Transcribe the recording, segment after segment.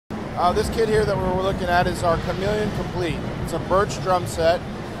This kit here that we're looking at is our Chameleon Complete. It's a birch drum set.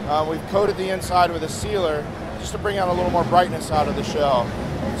 We've coated the inside with a sealer just to bring out a little more brightness out of the shell.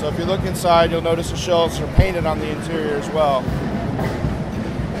 So if you look inside, you'll notice the shells are painted on the interior as well.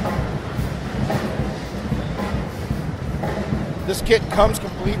 This kit comes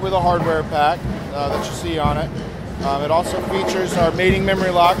complete with a hardware pack that you see on it. It also features our mating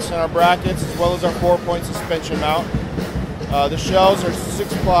memory locks and our brackets, as well as our 4-point suspension mount. The shells are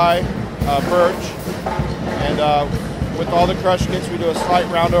 6-ply birch, and with all the crush kits we do a slight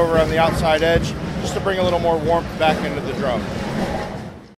round over on the outside edge just to bring a little more warmth back into the drum.